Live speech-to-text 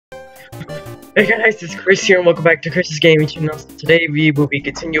Hey guys, it's Chris here and welcome back to Chris's Gaming Channel. Today we will be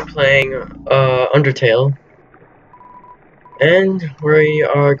continue playing Undertale. And we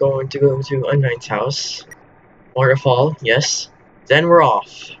are going to go to Undyne's house. Waterfall, yes. Then we're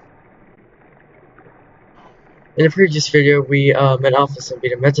off. In the previous video we met Alphys and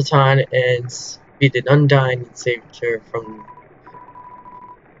beat a Metaton and beat an Undyne and saved her from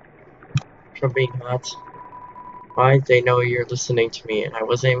being hot. Why? They know you're listening to me and I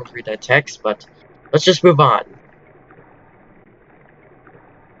wasn't able to read that text, but let's just move on.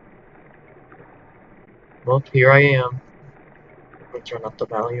 Well, here I am. I'm gonna turn up the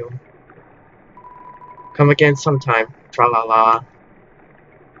volume. Come again sometime. Tra la la.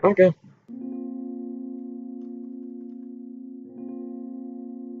 Okay.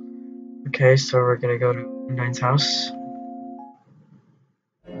 Okay, so we're gonna go to Undyne's house.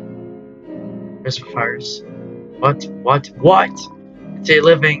 There's fires. What? It's a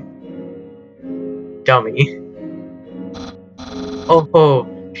living dummy. Oh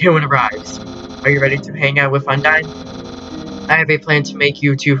ho, human arrives. Are you ready to hang out with Undyne? I have a plan to make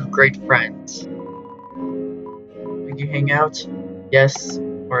you two great friends. Will you hang out? Yes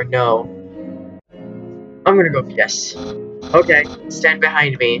or no? I'm gonna go with yes. Okay, stand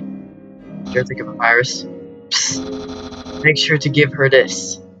behind me. Sure to give a virus. Psst. Make sure to give her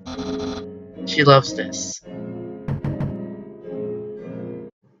this. She loves this.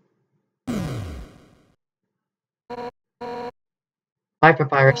 Bye,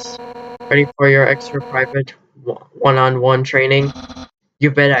 Papyrus. Ready for your extra private one-on-one training? You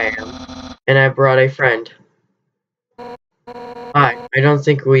bet I am. And I brought a friend. Hi, I don't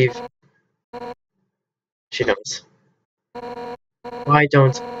think we've... She knows. Why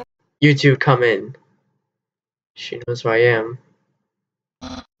don't you two come in? She knows who I am.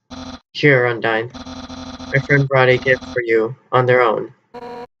 Here, Undyne. My friend brought a gift for you, on their own.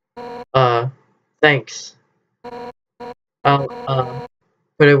 Thanks. I'll,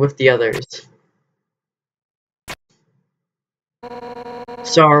 put it with the others.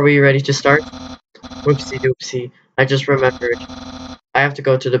 So are we ready to start? Whoopsie doopsie. I just remembered. I have to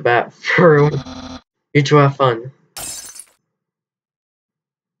go to the bathroom. You two have fun.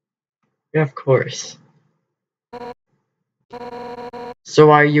 Yeah, of course. So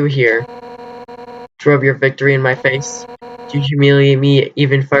why are you here? To rub your victory in my face? To humiliate me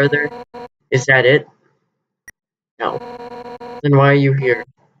even further? Is that it? No. Then why are you here?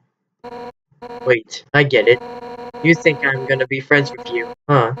 Wait, I get it. You think I'm gonna be friends with you,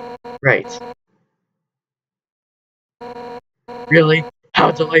 huh? Right. Really? How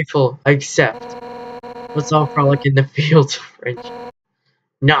delightful! I accept. Let's all frolic in the fields of friendship.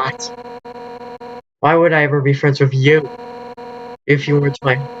 Not! Why would I ever be friends with you? If you weren't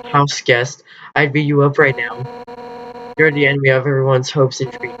my house guest, I'd beat you up right now. You're the enemy of everyone's hopes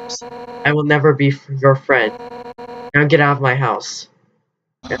and dreams. I will never be your friend. Now get out of my house.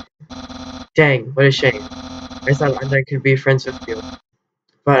 Dang, what a shame. I thought I could be friends with you.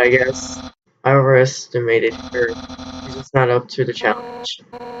 But I guess I overestimated her. She's just not up to the challenge.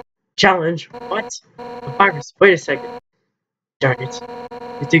 Challenge? What? The virus, wait a second. Darn it.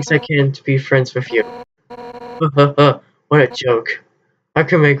 He thinks I can't be friends with you. What a joke. I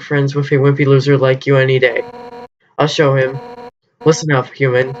could make friends with a wimpy loser like you any day. I'll show him. Listen up,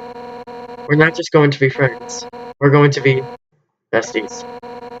 human. We're not just going to be friends. We're going to be besties.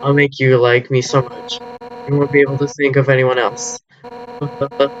 I'll make you like me so much. You won't be able to think of anyone else.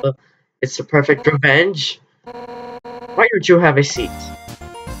 It's the perfect revenge. Why don't you have a seat?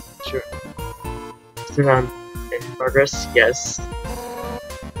 Sure. Sit on in progress? Yes.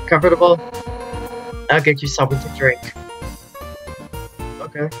 Comfortable? I'll get you something to drink.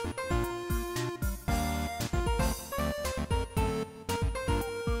 Okay.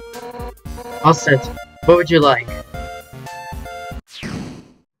 All set. What would you like?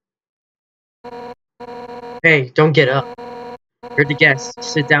 Hey, don't get up. You're the guest.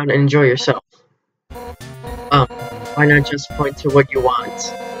 Sit down and enjoy yourself. Why not just point to what you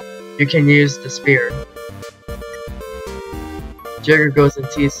want? You can use the spear. Jagger goes and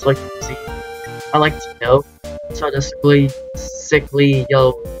teeth like Z. I like to know. Saw the sickly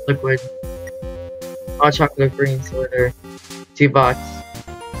yellow liquid. Hot chocolate green slither. Tea box.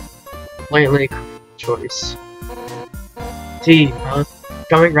 Blatantly choice. Tea, huh?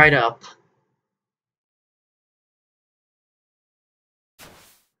 Coming right up.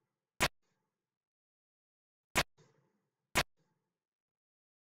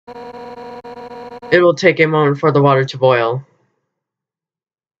 It will take a moment for the water to boil.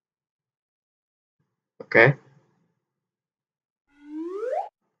 Okay.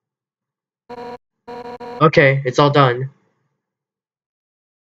 Okay, it's all done.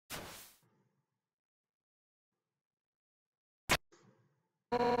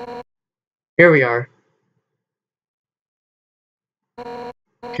 Here we are.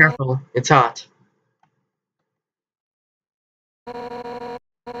 Careful, it's hot.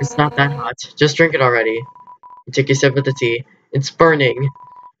 It's not that hot. Just drink it already. You take a sip of the tea. It's burning.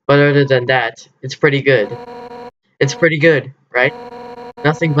 But other than that, it's pretty good. It's pretty good, right?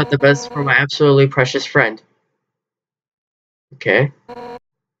 Nothing but the best for my absolutely precious friend. Okay.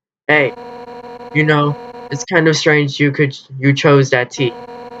 Hey, you know, it's kind of strange you chose that tea.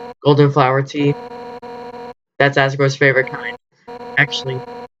 Golden flower tea. That's Asgore's favorite kind. Actually,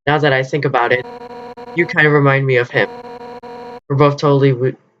 now that I think about it, you kind of remind me of him. We're both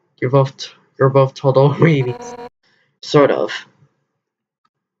totally you're both total weenies. Sort of.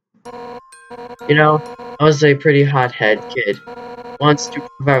 You know, I was a pretty hothead kid. Once to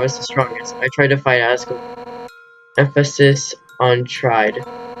prove I was the strongest, I tried to fight Asgore. Emphasis on tried.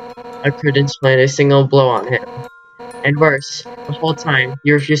 I couldn't land a single blow on him. And worse, the whole time,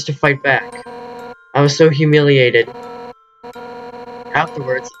 he refused to fight back. I was so humiliated.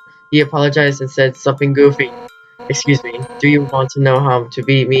 Afterwards, he apologized and said something goofy. Excuse me, do you want to know how to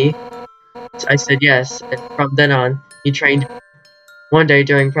beat me? I said yes, and from then on, he trained. One day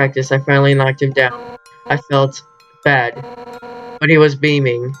during practice, I finally knocked him down. I felt bad, but he was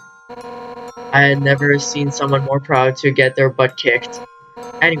beaming. I had never seen someone more proud to get their butt kicked.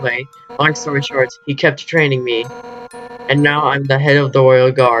 Anyway, long story short, he kept training me, and now I'm the head of the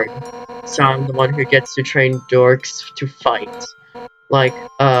Royal Guard. So I'm the one who gets to train dorks to fight. Like,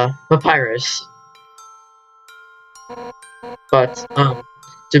 Papyrus. But,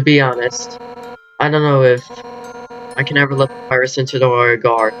 to be honest, I don't know if I can ever let Papyrus into the Royal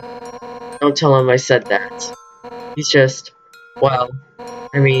Guard. Don't tell him I said that. He's just, well,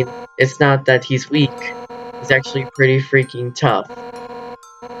 I mean, it's not that he's weak. He's actually pretty freaking tough.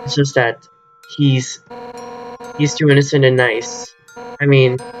 It's just that he's too innocent and nice. I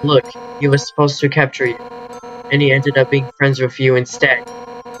mean, look, he was supposed to capture you, and he ended up being friends with you instead.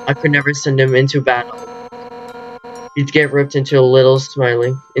 I could never send him into battle. He'd get ripped into little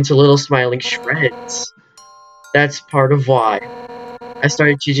smiling shreds. That's part of why I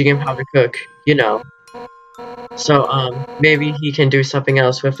started teaching him how to cook, you know. So, maybe he can do something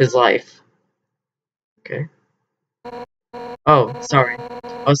else with his life. Okay. Oh, sorry.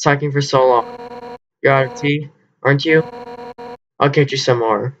 I was talking for so long. You're out of tea, aren't you? I'll get you some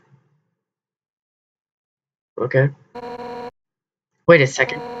more. Okay. Wait a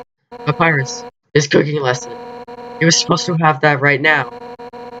second. Papyrus, his cooking lesson. He was supposed to have that right now.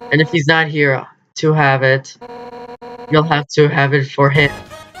 And if he's not here to have it, you'll have to have it for him.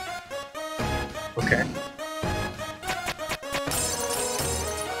 Okay.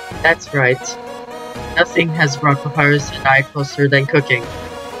 That's right. Nothing has brought Papyrus and I closer than cooking,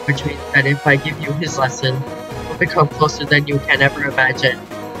 which means that if I give you his lesson, we'll become closer than you can ever imagine.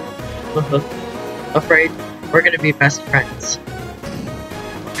 Afraid we're gonna be best friends.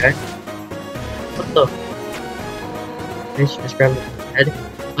 Okay. What the? I should just grab the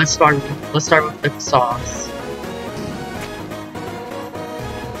head. Let's start with the sauce.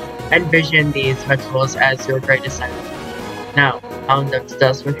 Envision these vegetables as your greatest enemy. Now, pound them to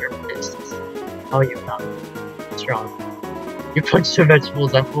dust with your fists. Oh, you found them. Strong. You punch the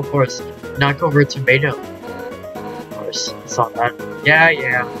vegetables at full force. Knock over a tomato. Of course, I saw that.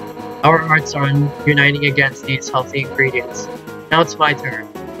 Yeah. Our hearts are uniting against these healthy ingredients. Now it's my turn.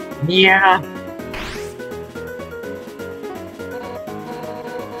 Yeah!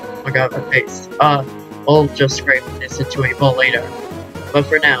 I got my face. We'll just scrape this into a bowl later. But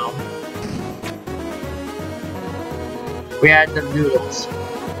for now, we add the noodles.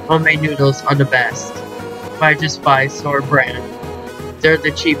 Homemade noodles are the best. I just buy store brand. They're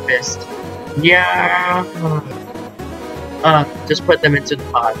the cheapest. Yeah! Just put them into the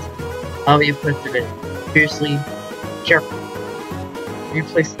pot. How you put them in? Fiercely careful. You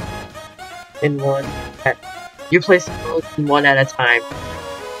place them in one at a time.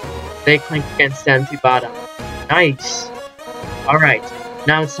 They clink against the empty bottom. Nice! Alright,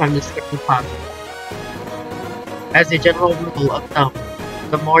 now it's time to stir the pot. As a general rule of thumb,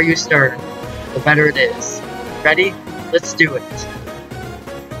 the more you stir, the better it is. Ready? Let's do it.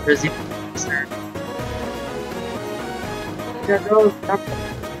 Resume stir. No, stop.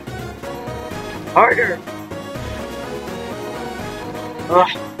 Harder!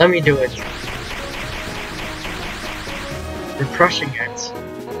 Ugh, let me do it. You're crushing it.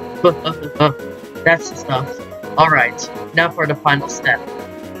 That's the stuff. Alright, now for the final step.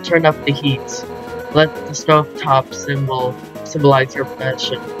 Turn up the heat. Let the stove top symbolize your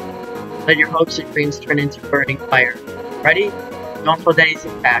passion. Let your hopes and dreams turn into burning fire. Ready? Don't hold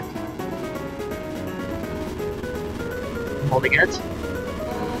anything back. I'm holding it.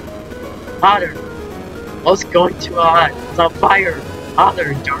 Hotter! Oh, it's going too hot! It's on fire!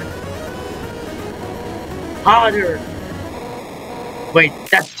 Hotter, darn it! Hotter! Wait,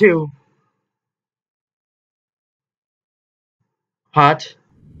 that's too hot.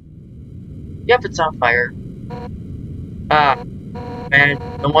 Yep, it's on fire. Ah, man,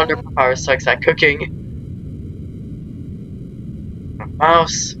 no wonder Papyrus sucks at cooking.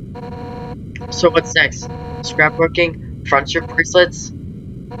 Mouse. So what's next? Scrapbooking? Friendship bracelets?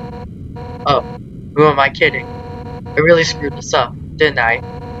 Oh, who am I kidding? I really screwed this up, didn't I?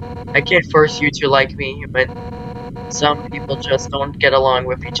 I can't force you to like me, human. Some people just don't get along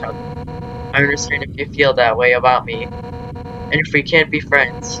with each other. I understand if you feel that way about me. And if we can't be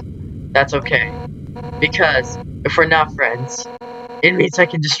friends, that's okay. Because if we're not friends, it means I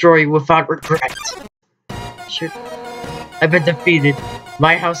can destroy you without regret. Shoot. I've been defeated.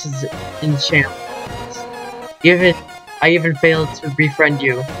 My house is in shambles. Even I even failed to befriend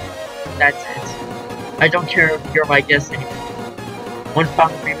you. That's it. I don't care if you're my guest anymore. One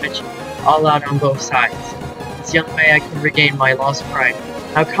final rematch, all out on both sides. It's the only way I can regain my lost pride.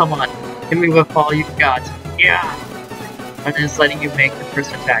 Now come on, hit me with all you've got. Yeah! And then it's letting you make the first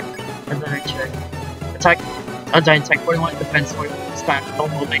attack. And then I check. Attack. Undyne attack 41, defense 41, smash, don't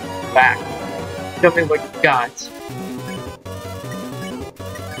hold me back. Show me what you got.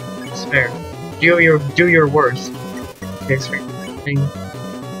 It's fair. Do your worst. Here's for thing.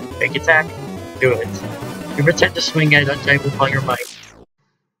 Big attack. Do it. You pretend to swing at Undyne with all your might.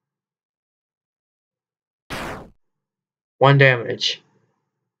 1 damage.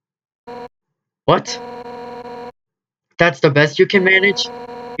 What? That's the best you can manage?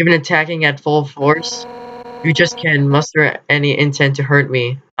 Even attacking at full force? You just can't muster any intent to hurt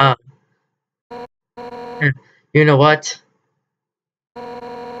me. You know what?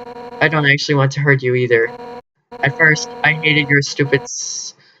 I don't actually want to hurt you either. At first, I hated your stupid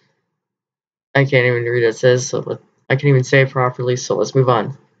I can't even read what it says, so I can't even say it properly, so let's move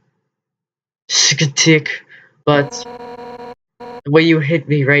on. Tick. But the way you hit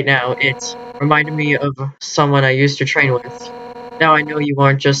me right now, it reminded me of someone I used to train with. Now I know you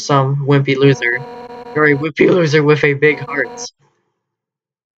aren't just some wimpy loser. You're a wimpy loser with a big heart.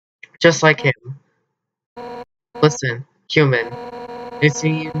 Just like him. Listen, human. It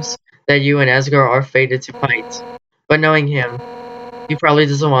seems that you and Asgore are fated to fight. But knowing him, he probably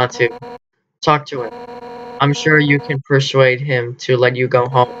doesn't want to. Talk to him. I'm sure you can persuade him to let you go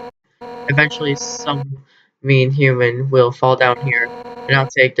home. Eventually, some mean human will fall down here, and I'll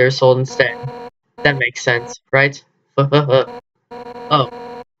take their soul instead. That makes sense, right? Oh,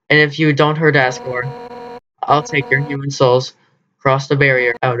 and if you don't hurt Asgore, I'll take your human souls, cross the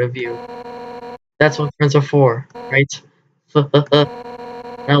barrier out of you. That's what friends are for, right?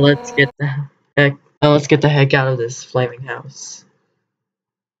 Now let's get the heck out of this flaming house.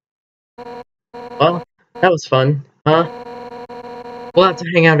 Well, that was fun, huh? We'll have to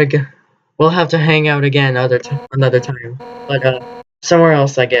hang out again. We'll have to hang out again another time, but somewhere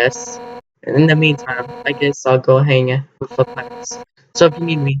else, I guess. And in the meantime, I guess I'll go hang with the pirates. So if you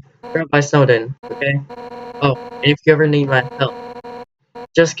need me, grab by Snowden, okay? Oh, and if you ever need my help,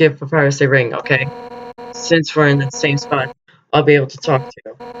 just give Papyrus a ring, okay? Since we're in the same spot, I'll be able to talk to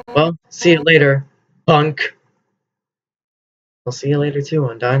you. Well, see you later, punk. I'll see you later too,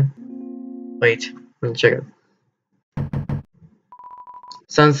 Undyne. Wait, let me check it.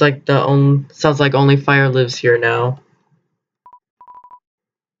 Sounds like only fire lives here now.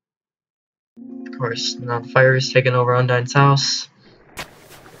 Of course, now the fire is taking over Undyne's house.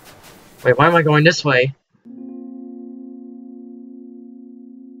 Wait, why am I going this way?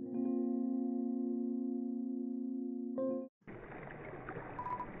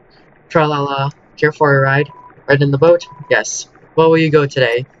 Tra-la-la. Care for a ride? Ride in the boat? Yes. Where will you go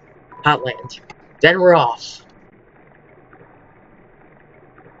today? Hotland. Then we're off.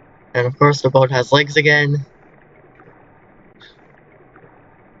 And of course the boat has legs again.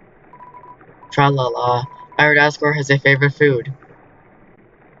 Tra-la-la. I heard Asgore has a favorite food.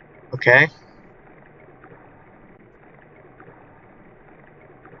 Okay.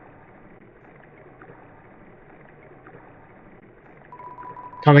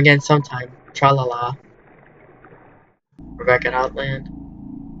 Come again sometime. Tra-la-la. We're back at Outland.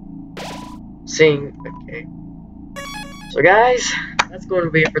 Okay. So guys, that's going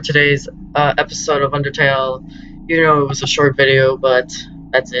to be it for today's episode of Undertale. You know it was a short video, but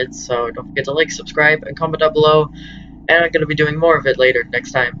that's it. So don't forget to like, subscribe, and comment down below. And I'm going to be doing more of it later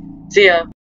next time. See ya!